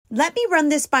Let me run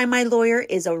this by my lawyer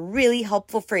is a really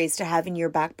helpful phrase to have in your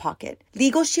back pocket.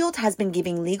 Legal Shield has been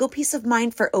giving legal peace of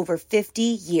mind for over 50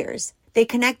 years. They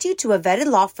connect you to a vetted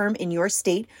law firm in your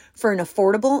state for an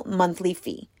affordable monthly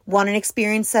fee. Want an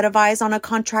experienced set of eyes on a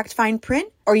contract fine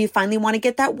print? Or you finally want to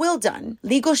get that will done?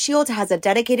 Legal Shield has a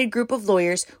dedicated group of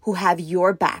lawyers who have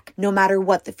your back, no matter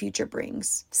what the future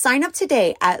brings. Sign up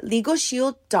today at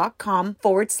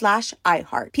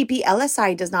LegalShield.com/iHeart.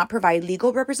 PPLSI does not provide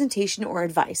legal representation or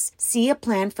advice. See a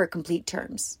plan for complete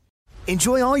terms.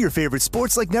 Enjoy all your favorite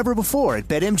sports like never before at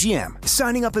BetMGM.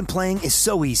 Signing up and playing is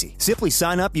so easy. Simply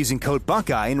sign up using code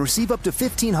Buckeye and receive up to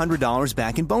 $1,500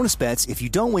 back in bonus bets if you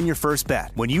don't win your first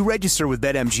bet. When you register with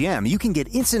BetMGM, you can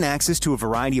get instant access to a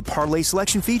variety of parlay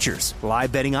selection features,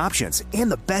 live betting options,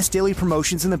 and the best daily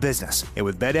promotions in the business. And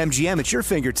with BetMGM at your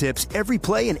fingertips, every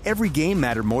play and every game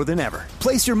matter more than ever.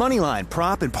 Place your moneyline,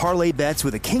 prop, and parlay bets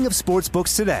with the king of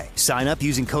sportsbooks today. Sign up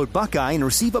using code Buckeye and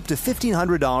receive up to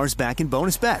 $1,500 back in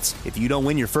bonus bets if you don't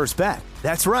win your first bet.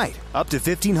 That's right, up to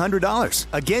 $1,500.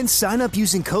 Again, sign up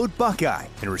using code Buckeye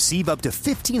and receive up to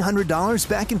 $1,500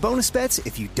 back in bonus bets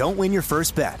if you don't win your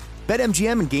first bet.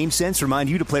 BetMGM and GameSense remind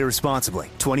you to play responsibly.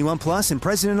 21 plus and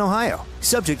present in Ohio.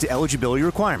 Subject to eligibility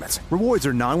requirements. Rewards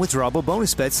are non-withdrawable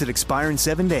bonus bets that expire in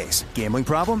 7 days. Gambling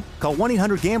problem? Call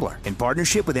 1-800-GAMBLER in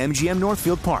partnership with MGM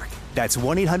Northfield Park. That's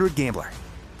 1-800-GAMBLER.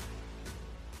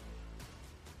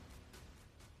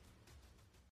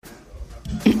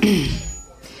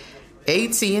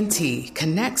 AT&T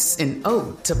connects an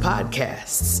ode to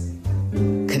podcasts.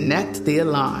 Connect the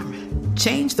alarm.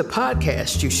 Change the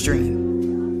podcast you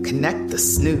stream. Connect the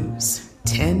snooze.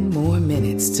 10 more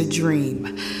minutes to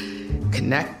dream.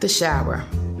 Connect the shower.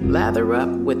 Lather up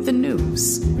with the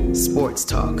news. Sports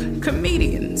talk,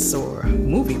 comedians, or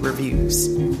movie reviews.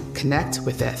 Connect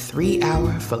with that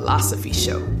 3-hour philosophy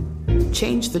show.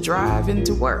 Change the drive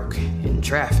into work in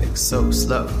traffic so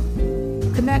slow.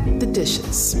 Connect the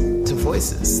dishes to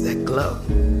voices that glow.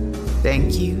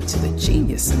 Thank you to the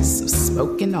geniuses of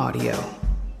spoken audio.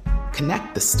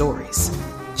 Connect the stories.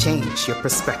 Change your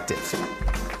perspective.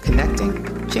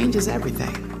 Connecting changes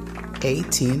everything.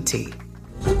 AT&T.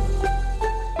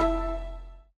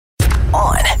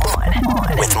 On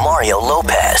with Mario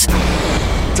Lopez.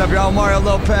 What's up, y'all? Mario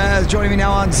Lopez joining me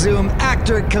now on Zoom.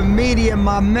 Actor, comedian,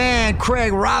 my man,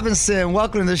 Craig Robinson.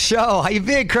 Welcome to the show. How you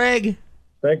been, Craig?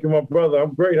 Thank you, my brother.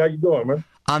 I'm great. How you doing, man?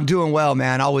 I'm doing well,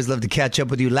 man. I always love to catch up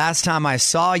with you. Last time I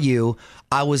saw you,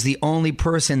 I was the only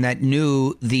person that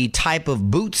knew the type of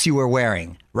boots you were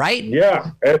wearing, right? Yeah.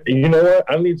 And you know what?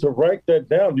 I need to write that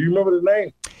down. Do you remember the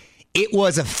name? It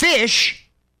was a fish.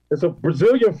 It's a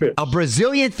Brazilian fish. A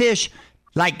Brazilian fish,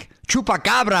 like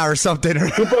chupacabra or something.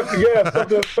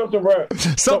 something right.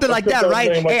 Something like that,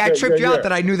 right? Hey, I tripped you out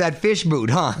that I knew that fish boot,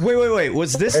 huh? Wait.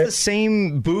 Was this the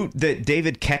same boot that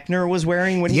David Koechner was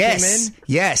wearing when he came in?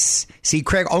 Yes. See,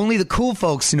 Craig, only the cool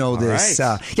folks know this.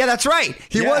 Right. Yeah, that's right.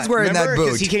 He was wearing that boot.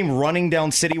 Because he came running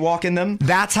down City Walk in them?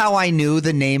 That's how I knew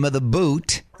the name of the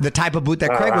boot, the type of boot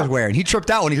that Craig was wearing. He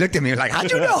tripped out when he looked at me. He was like, how'd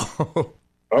you know?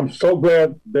 I'm so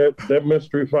glad that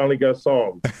mystery finally got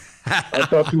solved. I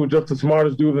thought you were just the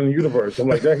smartest dude in the universe. I'm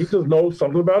like, he just knows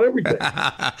something about everything.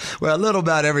 Well, a little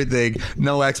about everything.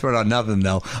 No expert on nothing,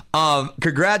 though.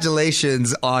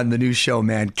 Congratulations on the new show,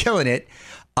 man. Killing it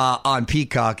on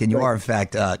Peacock, and you are, in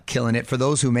fact, killing it. For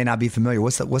those who may not be familiar,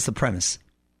 what's the premise?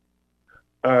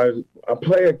 I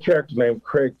play a character named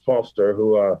Craig Foster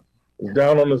who is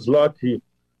down on his luck. He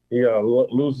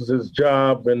loses his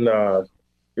job and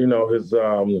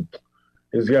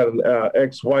he's got an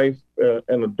ex-wife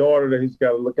and a daughter that he's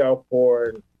got to look out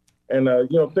for, and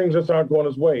things just aren't going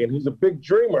his way. And he's a big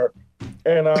dreamer,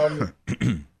 and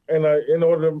in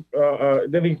order to,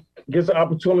 then he gets an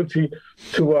opportunity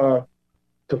to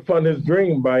fund his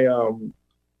dream by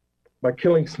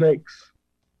killing snakes.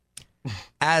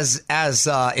 As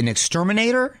an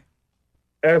exterminator?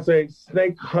 As a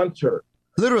snake hunter.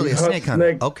 Literally a snake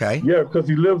hunter. Okay. Yeah, because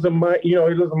he lives in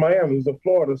Miami. He's in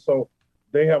Florida, so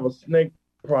they have a snake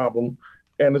problem,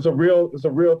 and it's a real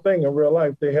thing in real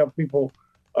life. They have people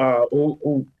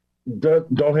who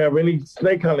don't have any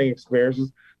snake hunting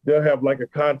experiences. They'll have like a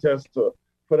contest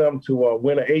for them to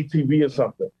win an ATV or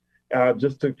something,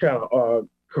 just to kind of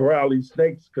corral these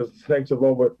snakes, because the snakes have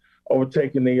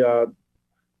overtaken the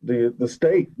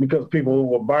state, because people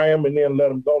will buy them and then let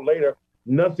them go later.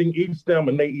 Nothing eats them,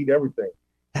 and they eat everything.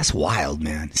 That's wild,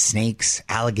 man. Snakes,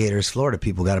 alligators, Florida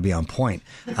people got to be on point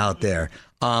out there.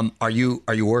 Are you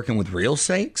working with real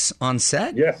snakes on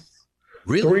set? Yes.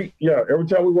 Really? Every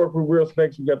time we work with real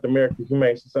snakes, we got the American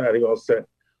Humane Society on set.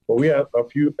 But we had a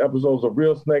few episodes of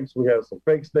real snakes. We had some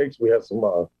fake snakes. We had some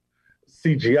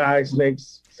CGI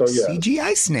snakes. So yeah,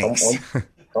 CGI snakes.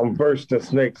 I'm versed in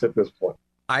snakes at this point.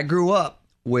 I grew up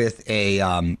with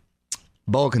a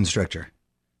boa constrictor,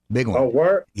 big one. Oh,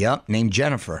 word? Yep, named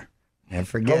Jennifer. Never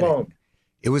forget How it. long?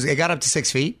 It got up to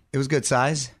 6 feet. It was good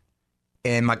size,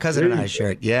 and my cousin and I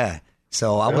shared. Yeah,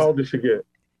 so I was. How old did she get?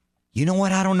 You know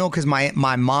what? I don't know because my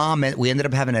mom. We ended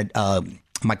up having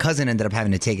my cousin ended up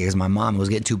having to take it because my mom was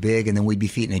getting too big, and then we'd be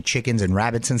feeding it chickens and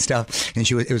rabbits and stuff, and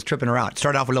it was tripping her out. It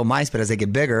started off with little mice, but as they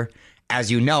get bigger,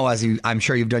 I'm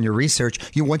sure you've done your research.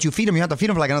 Once you feed them, you have to feed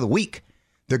them for like another week.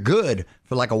 They're good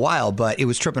for like a while, but it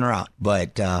was tripping her out.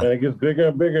 But and it gets bigger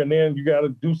and bigger, and then you got to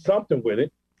do something with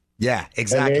it. Yeah,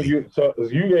 exactly. And then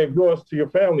you gave yours to your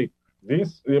family.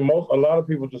 A lot of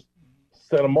people just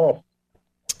set them off.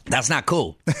 That's not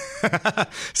cool.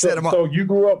 So you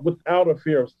grew up without a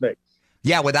fear of snakes.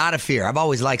 Yeah, without a fear. I've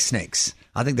always liked snakes.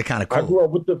 I think they're kind of cool. I grew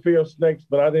up with the fear of snakes,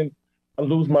 but I didn't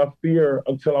lose my fear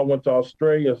until I went to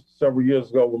Australia several years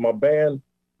ago with my band,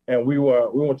 and we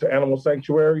went to Animal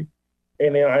Sanctuary,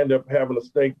 and then I ended up having a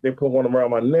snake. They put one around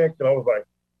my neck, and I was like,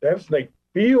 that snake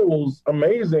feels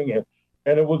amazing,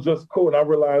 and it was just cool. And I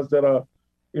realized that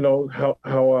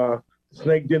how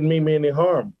snake didn't mean me any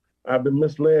harm. I've been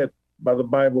misled by the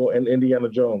Bible and Indiana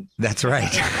Jones. That's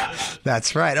right.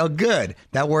 That's right. Oh, good.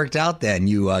 That worked out then.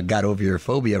 You got over your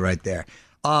phobia right there.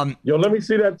 Let me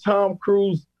see that Tom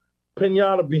Cruise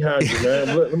pinata behind you,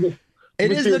 man.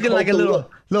 It is looking like a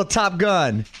little Top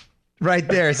Gun right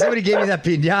there. Somebody gave me that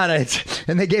pinata,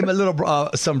 and they gave me a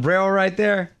little sombrero right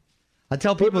there. I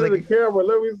tell people Put it in the camera.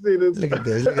 Let me see this. Look at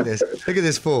this. Look at this. Look at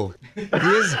this fool.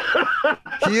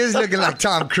 He is looking like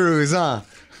Tom Cruise, huh?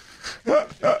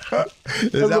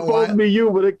 It's supposed to be you,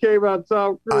 but it came out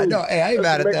Tom Cruise. I know. Hey, I ain't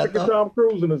mad at that. Tom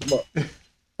Cruise in this month.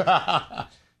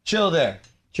 Chill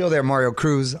there, Mario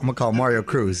Cruz. I'm gonna call Mario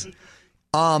Cruz.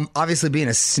 Obviously, being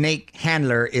a snake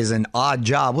handler is an odd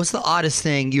job. What's the oddest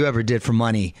thing you ever did for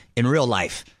money in real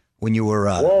life when you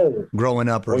were growing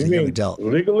up or as a young adult?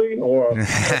 Legally or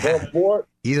above board?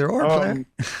 Either or, player.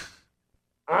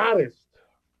 Oddest.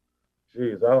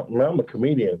 Jeez, I'm a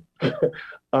comedian.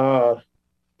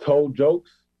 Told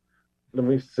jokes. Let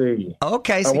me see.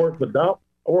 Okay. I worked for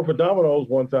Domino's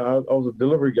one time. I was a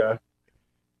delivery guy.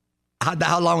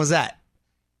 How long was that?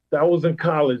 That was in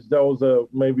college. That was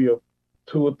maybe a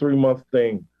 2 or 3 month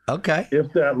thing. Okay.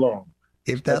 If that long.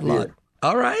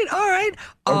 All right.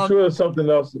 I'm sure there's something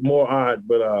else more odd,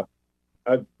 but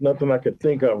nothing I could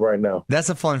think of right now. That's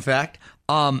a fun fact.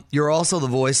 You're also the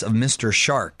voice of Mr.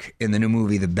 Shark in the new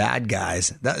movie, The Bad Guys.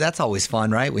 That's always fun,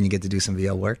 right? When you get to do some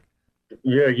VO work.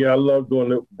 Yeah. I love doing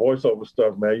the voiceover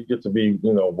stuff, man. You get to be,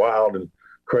 wild and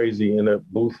crazy in a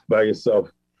booth by yourself.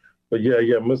 But yeah,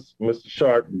 Mr.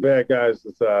 Shark, Bad Guys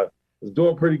is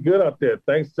doing pretty good out there.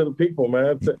 Thanks to the people,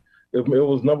 man. It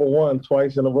was number one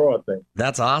twice in a row, I think.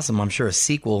 That's awesome. I'm sure a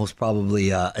sequel was probably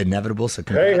inevitable. So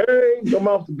hey, come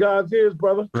off to God's ears,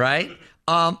 brother. Right.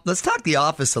 Let's talk The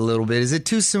Office a little bit. Is it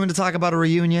too soon to talk about a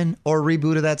reunion or a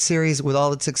reboot of that series with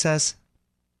all its success?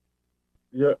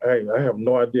 Yeah, hey, I have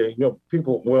no idea.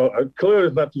 People, clearly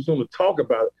it's not too soon to talk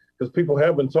about it because people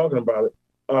have been talking about it.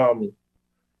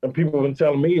 And people have been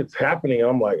telling me it's happening.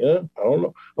 I'm like, I don't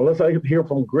know. Unless I hear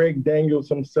from Greg Daniels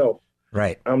himself.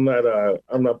 Right. I'm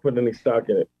not putting any stock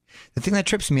in it. The thing that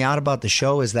trips me out about the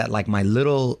show is that like my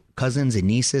little cousins and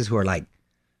nieces who are like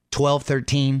 12,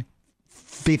 13,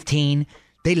 15,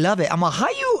 they love it. I'm like, how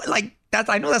you like that?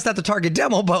 I know that's not the target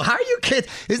demo, but how are you kids?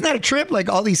 Isn't that a trip? Like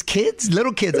all these kids,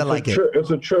 little kids that like it.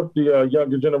 It's a trip the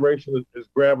younger generation is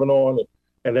grabbing on,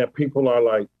 and that people are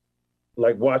like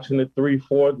watching it 3,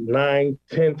 4, 9,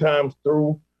 10 times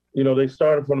through. They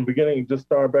started from the beginning and just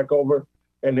started back over.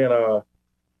 And then,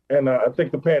 I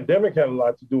think the pandemic had a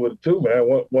lot to do with it too,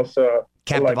 man. Once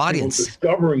captive audience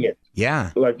discovering it.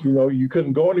 Yeah. You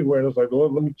couldn't go anywhere. And it's like, oh,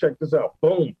 let me check this out.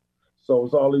 Boom. So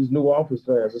it's all these new Office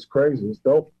fans. It's crazy. It's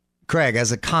dope. Craig,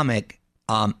 as a comic,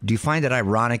 do you find it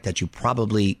ironic that you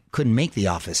probably couldn't make The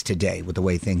Office today with the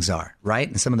way things are, right?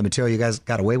 And some of the material you guys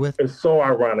got away with? It's so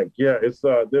ironic. Yeah, it's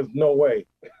there's no way.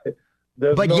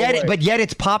 But yet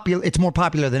it's popular. It's more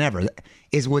popular than ever.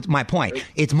 Is what my point.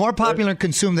 It's more popular and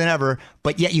consumed than ever,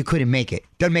 but yet you couldn't make it.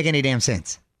 Doesn't make any damn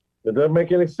sense. It doesn't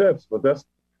make any sense, but that's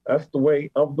the way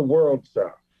of the world,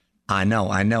 sir. I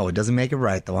know. It doesn't make it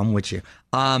right, though. I'm with you.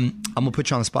 I'm gonna put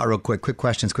you on the spot real quick. Quick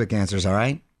questions, quick answers. All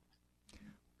right.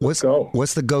 What's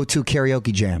the go-to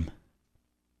karaoke jam?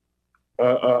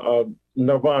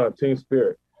 Nirvana, Teen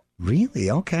Spirit.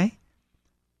 Really? Okay.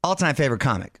 All-time favorite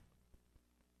comic?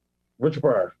 Richard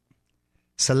Pryor.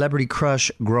 Celebrity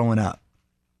crush growing up?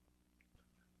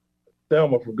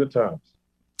 Thelma from Good Times.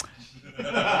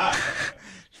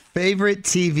 Favorite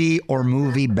TV or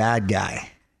movie bad guy?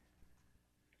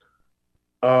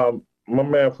 My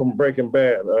man from Breaking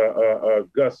Bad,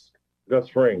 Gus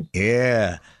Fring.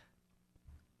 Yeah.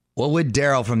 What would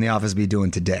Daryl from The Office be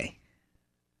doing today?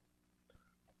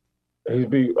 He'd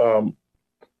be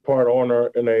part owner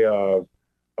in of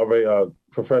a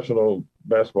professional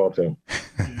basketball team.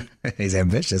 He's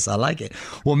ambitious. I like it.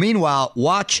 Well, meanwhile,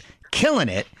 watch Killing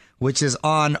It, which is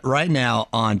on right now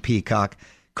on Peacock.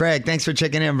 Craig, thanks for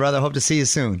checking in, brother. Hope to see you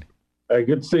soon. Hey,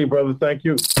 good to see you, brother. Thank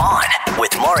you. On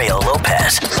with Mario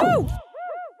Lopez. Woo!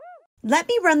 Let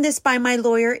me run this by my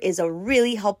lawyer is a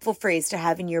really helpful phrase to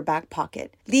have in your back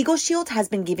pocket. Legal Shield has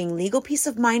been giving legal peace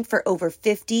of mind for over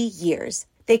 50 years.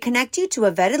 They connect you to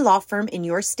a vetted law firm in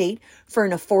your state for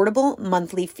an affordable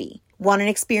monthly fee. Want an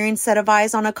experienced set of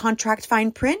eyes on a contract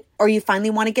fine print? Or you finally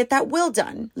want to get that will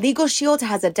done? Legal Shield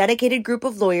has a dedicated group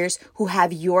of lawyers who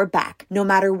have your back, no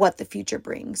matter what the future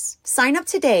brings. Sign up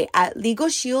today at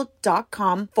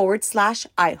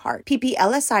LegalShield.com/iHeart.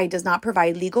 PPLSI does not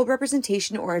provide legal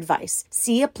representation or advice.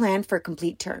 See a plan for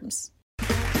complete terms.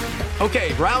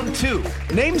 Okay, round two.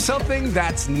 Name something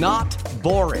that's not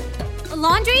boring. A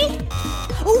laundry?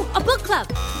 Ooh, a book club.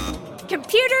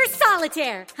 Computer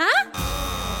solitaire, huh?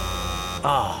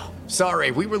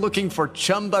 Sorry, we were looking for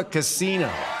Chumba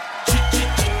Casino.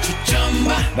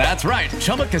 That's right.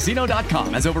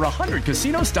 ChumbaCasino.com has over 100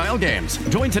 casino-style games.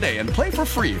 Join today and play for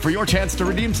free for your chance to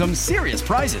redeem some serious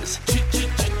prizes.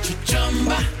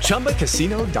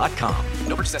 ChumbaCasino.com.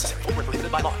 No purchase necessary. Void where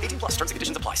prohibited by law. 18 plus. Terms and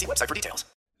conditions apply. See website for details.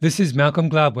 This is Malcolm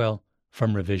Gladwell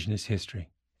from Revisionist History.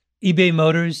 eBay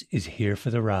Motors is here for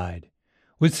the ride.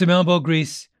 With some elbow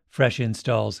grease, fresh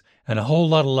installs, and a whole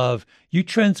lot of love, you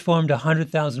transformed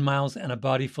 100,000 miles and a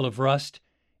body full of rust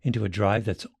into a drive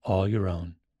that's all your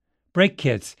own. Brake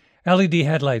kits, LED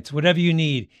headlights, whatever you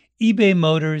need, eBay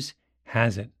Motors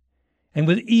has it. And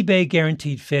with eBay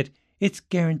Guaranteed Fit, it's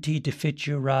guaranteed to fit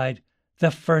your ride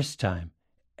the first time,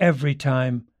 every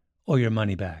time, or your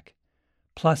money back.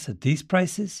 Plus, at these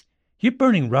prices, you're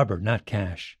burning rubber, not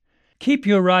cash. Keep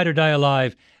your ride or die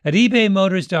alive at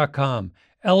ebaymotors.com.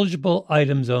 Eligible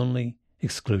items only.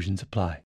 Exclusions apply.